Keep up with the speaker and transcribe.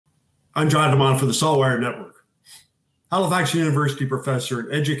I'm John DeMont for the SaltWire Network. Halifax University professor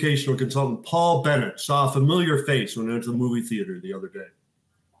and educational consultant Paul Bennett saw a familiar face when he went to the movie theater the other day.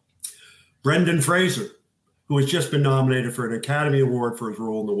 Brendan Fraser, who has just been nominated for an Academy Award for his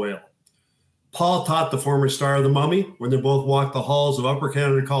role in The Whale. Paul taught the former star of The Mummy when they both walked the halls of Upper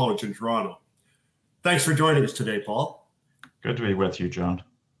Canada College in Toronto. Thanks for joining us today, Paul. Good to be with you, John.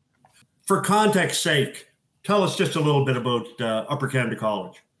 For context's sake, tell us just a little bit about Upper Canada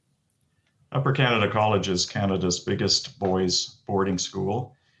College. Upper Canada College is Canada's biggest boys' boarding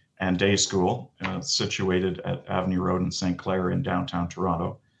school and day school, situated at Avenue Road in St. Clair in downtown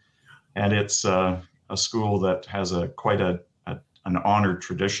Toronto. And it's a school that has quite an honored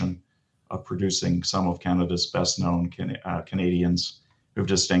tradition of producing some of Canada's best-known Canadians who've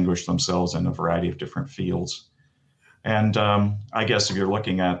distinguished themselves in a variety of different fields. And I guess if you're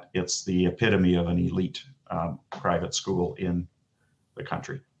looking at, it's the epitome of an elite private school in the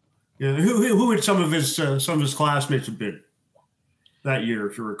country. Yeah, who would some of his classmates have been that year,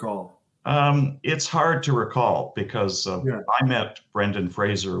 if you recall? It's hard to recall because I met Brendan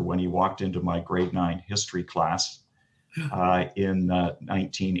Fraser when he walked into my grade 9 history class in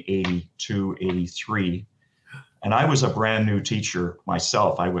 1982-83. And I was a brand new teacher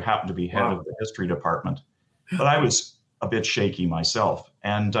myself. I would happen to be head of the history department, but I was a bit shaky myself.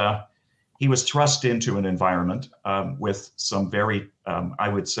 And he was thrust into an environment with some very, I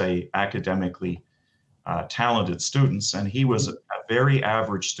would say, academically talented students. And he was a very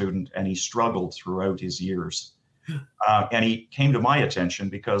average student, and he struggled throughout his years. And he came to my attention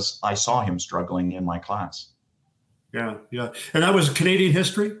because I saw him struggling in my class. Yeah, yeah. And that was Canadian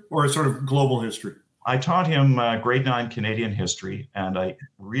history or a sort of global history? I taught him grade 9 Canadian history, and I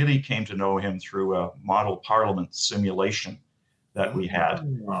really came to know him through a model parliament simulation that we had.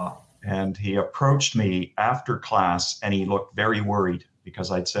 And he approached me after class, and he looked very worried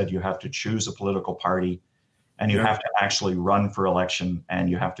because I'd said you have to choose a political party and you have to actually run for election and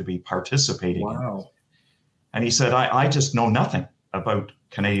you have to be participating. Wow. And he said, I just know nothing about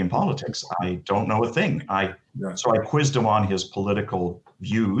Canadian politics. I don't know a thing. So I quizzed him on his political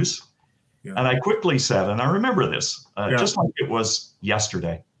views. Yeah. And I quickly said, and I remember this, just like it was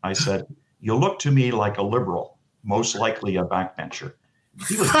yesterday, I said, you look to me like a liberal, most likely a backbencher.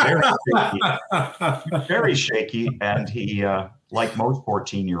 He was very shaky, and he, like most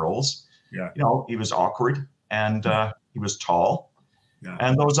 14-year-olds, he was awkward, and he was tall. Yeah.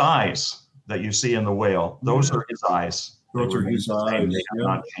 And those eyes that you see in The Whale, those are his eyes. Those are his eyes. They have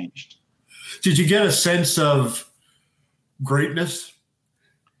not changed. Did you get a sense of greatness?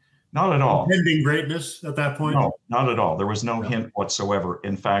 Not at all. Impending greatness at that point? No, not at all. There was no hint whatsoever.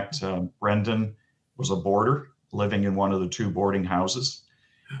 In fact, Brendan was a boarder living in one of the 2 boarding houses.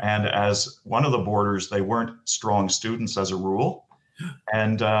 And as one of the boarders, they weren't strong students as a rule.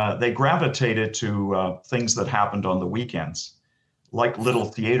 And they gravitated to things that happened on the weekends, like Little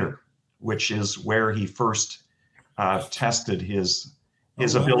Theater, which is where he first tested his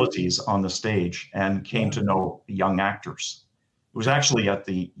abilities on the stage and came to know young actors. It was actually at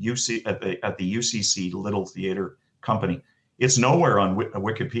the UCC Little Theater Company. It's nowhere on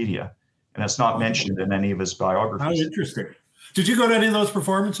Wikipedia, and it's not mentioned in any of his biographies. How interesting. Did you go to any of those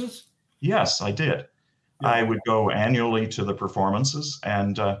performances? Yes, I did. Yeah. I would go annually to the performances,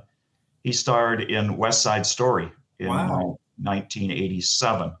 and he starred in West Side Story in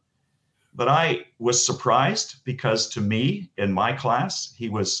 1987. But I was surprised because to me, in my class, he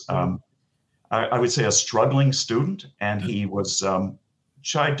was, I would say, a struggling student, and he was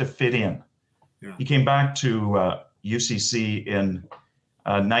tried to fit in. Yeah. He came back to UCC in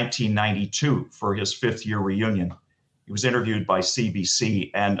 1992 for his 5th year reunion. He was interviewed by CBC,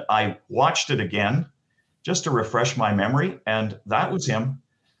 and I watched it again just to refresh my memory, and that was him.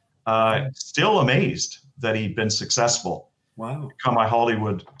 Still amazed that he'd been successful. Wow. Become a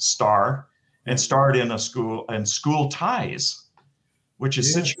Hollywood star and starred in School Ties, which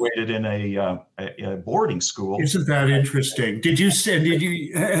is situated in a boarding school. Isn't that interesting?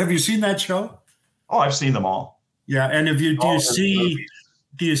 Have you seen that show? Oh, I've seen them all. Yeah, and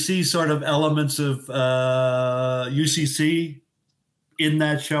do you see sort of elements of UCC in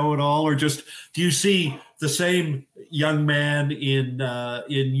that show at all, or just do you see the same young man you knew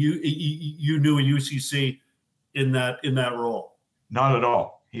in UCC in that role? Not at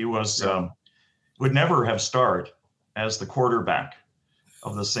all. He was would never have starred as the quarterback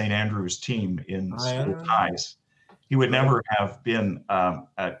of the St. Andrews team in School Ties. He would never have been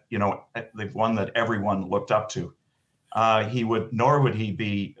the one that everyone looked up to. Nor would he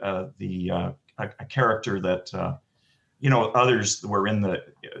be a character that others were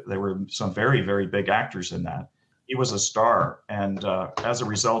there were some very, very big actors in that. He was a star, and as a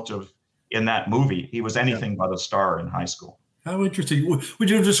result of in that movie. He was anything but a star in high school. How interesting. Would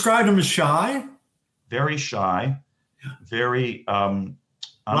you describe him as shy? Very shy, very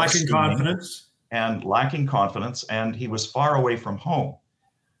lacking confidence. And lacking confidence. And he was far away from home.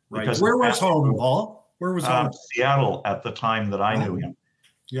 Right. Where was home, Paul? Where was home? Seattle at the time that I knew him.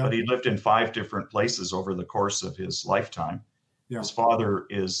 Yeah. But he lived in 5 different places over the course of his lifetime. Yeah. His father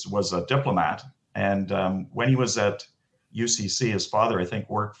was a diplomat. And when he was at UCC, his father, I think,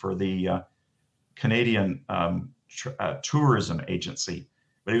 worked for the Canadian tourism agency.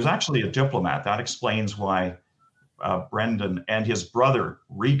 But he was actually a diplomat. That explains why Brendan and his brother,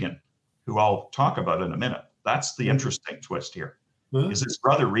 Regan, who I'll talk about in a minute, that's the interesting twist here, is his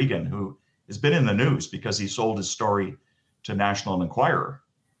brother, Regan, who has been in the news because he sold his story to National Enquirer.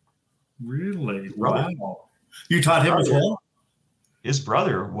 Really? Wow. You taught him as well? His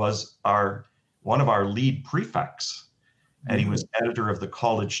brother was one of our lead prefects, and he was editor of the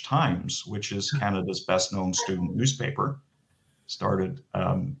College Times, which is Canada's best-known student newspaper. Started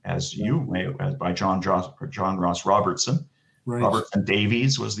by John Ross Robertson. Right. Robertson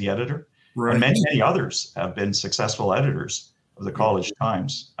Davies was the editor, right. And many others have been successful editors of the College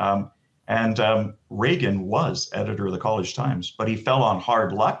Times. Reagan was editor of the College Times, but he fell on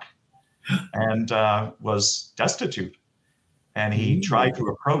hard luck and was destitute. And he tried to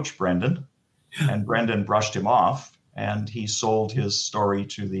approach Brendan, and Brendan brushed him off, and he sold his story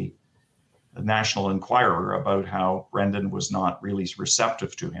to the National Enquirer about how Brendan was not really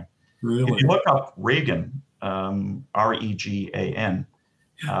receptive to him. Really? If you look up Regan, Regan,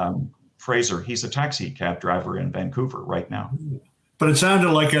 Fraser, he's a taxi cab driver in Vancouver right now. But it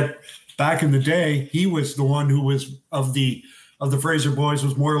sounded like back in the day, he was the one who was of the Fraser boys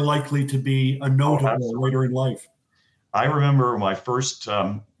was more likely to be a notable later in life. I remember my first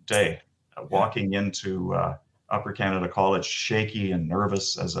day walking into Upper Canada College, shaky and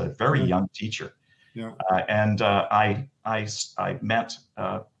nervous as a very young teacher. Yeah. I met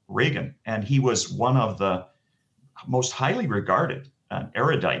Regan, and he was one of the most highly regarded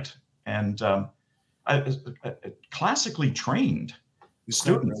erudite and classically trained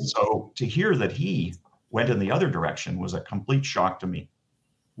students. So to hear that he went in the other direction was a complete shock to me.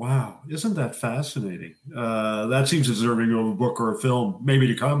 Wow, isn't that fascinating? That seems deserving of a book or a film, maybe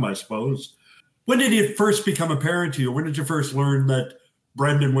to come, I suppose. When did it first become apparent to you? When did you first learn that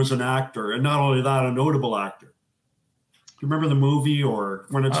Brendan was an actor, and not only that, a notable actor? Do you remember the movie, or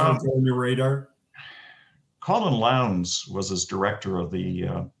when it started on your radar? Colin Lowndes was his director of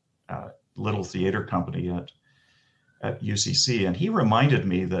the Little Theatre Company at UCC, and he reminded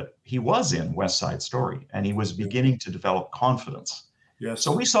me that he was in West Side Story, and he was beginning to develop confidence. Yes.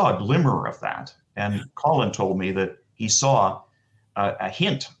 So we saw a glimmer of that, and Colin told me that he saw a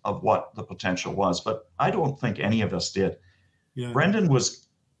hint of what the potential was, but I don't think any of us did. Yeah. Brendan was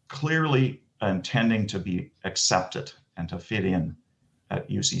clearly intending to be accepted and to fit in at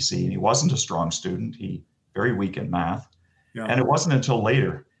UCC. And he wasn't a strong student. He very weak in math. Yeah. And it wasn't until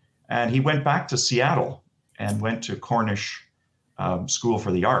later. And he went back to Seattle and went to Cornish School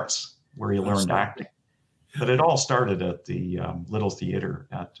for the Arts, where he learned acting. But it all started at the Little Theatre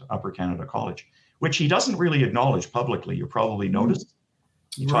at Upper Canada College, which he doesn't really acknowledge publicly. You probably noticed.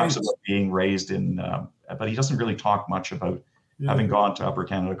 He talks about being raised in, but he doesn't really talk much about having gone to Upper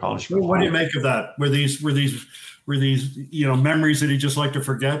Canada College. What do you make of that? Were these memories that he just liked to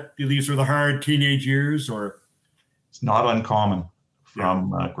forget? These were the hard teenage years, or? It's not uncommon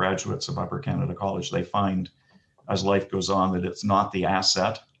from graduates of Upper Canada College. They find, as life goes on, that it's not the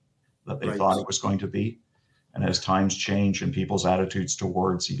asset that they thought it was going to be. And as times change and people's attitudes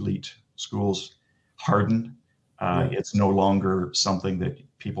towards elite schools harden, it's no longer something that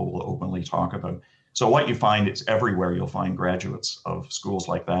people will openly talk about. So what you find is everywhere you'll find graduates of schools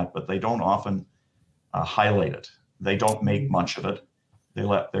like that, but they don't often highlight it. They don't make much of it. They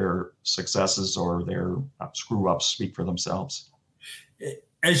let their successes or their screw-ups speak for themselves.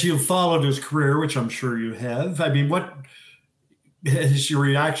 As you've followed his career, which I'm sure you have, I mean, what has your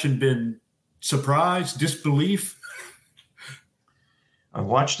reaction been? Surprise, disbelief? I've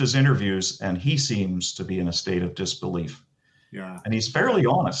watched his interviews, and he seems to be in a state of disbelief. Yeah, and he's fairly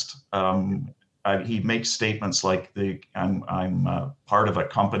honest. He makes statements like, "I'm part of a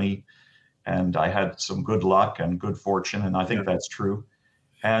company, and I had some good luck and good fortune," and I think that's true.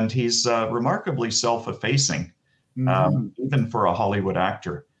 And he's remarkably self-effacing, even for a Hollywood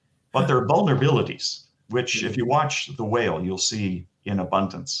actor. But there are vulnerabilities, which, if you watch The Whale, you'll see in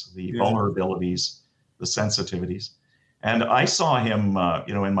abundance, the vulnerabilities, the sensitivities. And I saw him,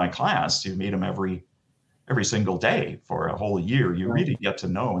 in my class. You meet him every every single day for a whole year. You really get to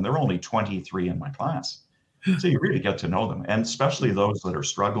know, and there are only 23 in my class. So you really get to know them, and especially those that are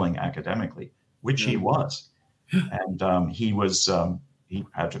struggling academically, which he was. And he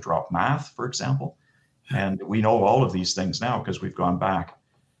had to drop math, for example. And we know all of these things now because we've gone back.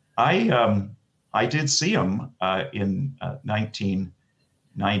 I did see him in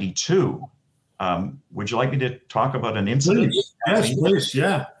 1992. Would you like me to talk about an incident? Please. Yes, please.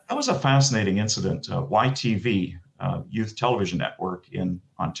 Yeah. That was a fascinating incident. YTV, Youth Television Network in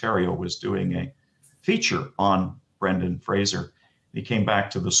Ontario, was doing a feature on Brendan Fraser. He came back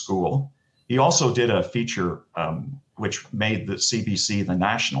to the school. He also did a feature which made the CBC the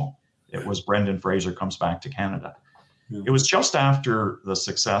national. It was Brendan Fraser Comes Back to Canada. Yeah. It was just after the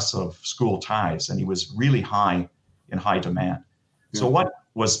success of School Ties, and he was really in high demand. Yeah. So what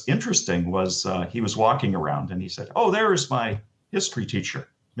was interesting was he was walking around and he said, "Oh, there's my history teacher,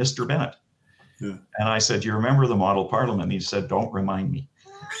 Mr. Bennett." Yeah. And I said, "Do you remember the model parliament?" And he said, "Don't remind me."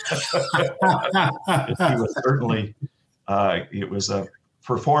 He was certainly, it was a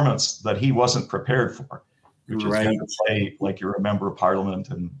performance that he wasn't prepared for, which is to play like you're a member of parliament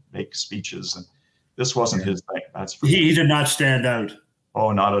and make speeches. And this wasn't his thing. That's for he did not stand out.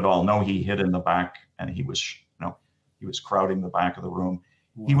 Oh, not at all. No, he hid in the back, and he was crowding the back of the room.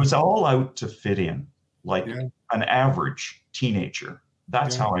 Wow. He was all out to fit in, like an average teenager.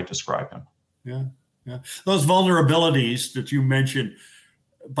 That's how I describe him. Yeah. Those vulnerabilities that you mentioned,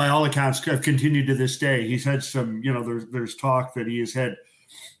 by all accounts, have continued to this day. He's had some, there's talk that he has had,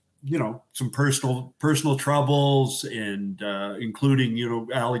 some personal troubles, and including,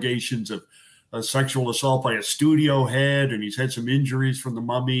 allegations of sexual assault by a studio head, and he's had some injuries from the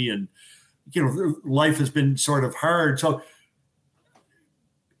mummy, and life has been sort of hard. So,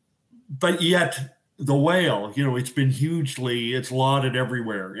 but yet The Whale, it's lauded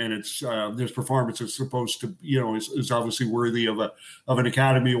everywhere, and it's this performance is supposed to, is obviously worthy of an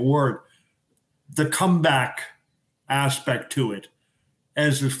Academy Award. The comeback aspect to it,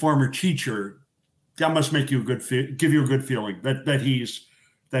 as his former teacher, that must make you give you a good feeling that he is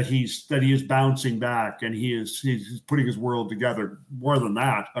bouncing back, and he's putting his world together. More than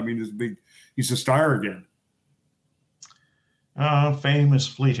that, I mean, he's a star again. Fame is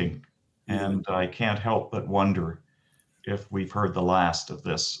fleeting. And I can't help but wonder if we've heard the last of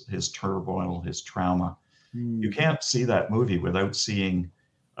this, his turmoil, his trauma. You can't see that movie without seeing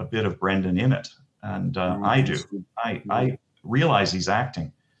a bit of Brendan in it. And I do. I realize he's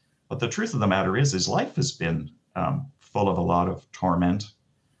acting. But the truth of the matter is his life has been full of a lot of torment,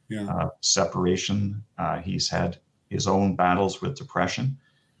 separation. He's had his own battles with depression.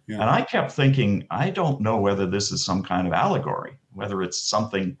 Yeah. And I kept thinking, I don't know whether this is some kind of allegory, whether it's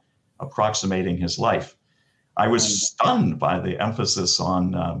something approximating his life. I was stunned by the emphasis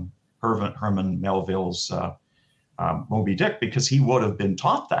on Herman Melville's Moby Dick, because he would have been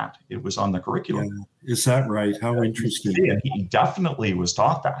taught that. It was on the curriculum. Yeah. Is that right? How interesting. And he definitely was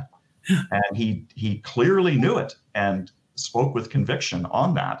taught that. And he clearly knew it and spoke with conviction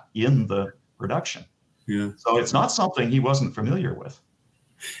on that in the production. Yeah. So it's not something he wasn't familiar with.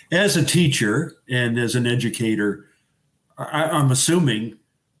 As a teacher and as an educator, I'm assuming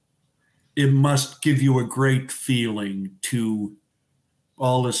it must give you a great feeling, to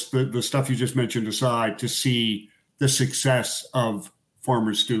all this, the stuff you just mentioned aside, to see the success of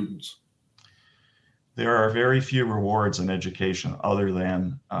former students. There are very few rewards in education other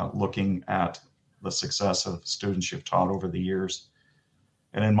than looking at the success of students you've taught over the years.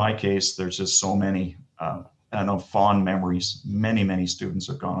 And in my case, there's just so many, I know, fond memories. Many, many students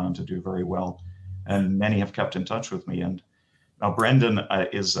have gone on to do very well, and many have kept in touch with me. And now, Brendan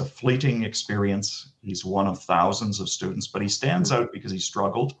is a fleeting experience. He's one of thousands of students, but he stands out because he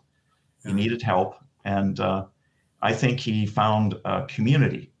struggled. He needed help. And I think he found a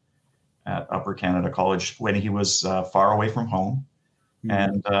community at Upper Canada College when he was far away from home.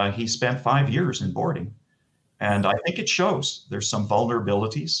 And he spent 5 years in boarding. And I think it shows. There's some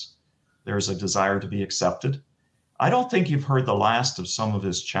vulnerabilities. There's a desire to be accepted. I don't think you've heard the last of some of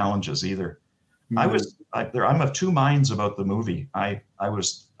his challenges either. I'm of two minds about the movie. I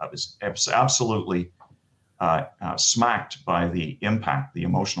was absolutely smacked by the impact, the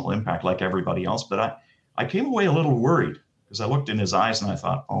emotional impact, like everybody else. But I came away a little worried, because I looked in his eyes and I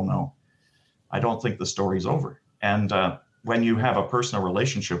thought, oh no, I don't think the story's over. And when you have a personal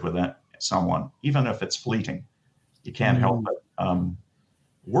relationship with someone, even if it's fleeting, you can't help but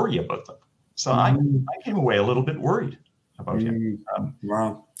worry about them. So I came away a little bit worried about him.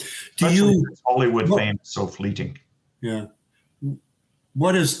 Wow. Hollywood fame is so fleeting. Yeah.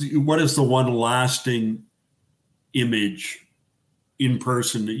 What is the one lasting image in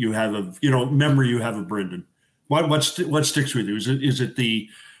person that you have of, memory you have of Brendan? What sticks with you? Is it the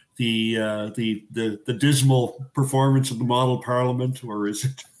the dismal performance of the model parliament, or is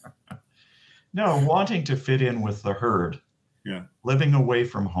it? No, wanting to fit in with the herd. Yeah. Living away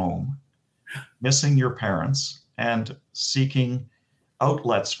from home, missing your parents, and seeking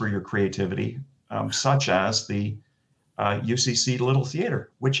outlets for your creativity, such as the UCC Little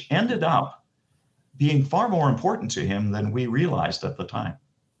Theater, which ended up being far more important to him than we realized at the time.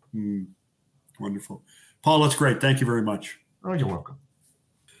 Wonderful. Paul, that's great. Thank you very much. Oh, you're welcome.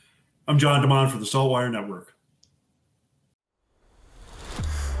 I'm John DeMont for the SaltWire Network.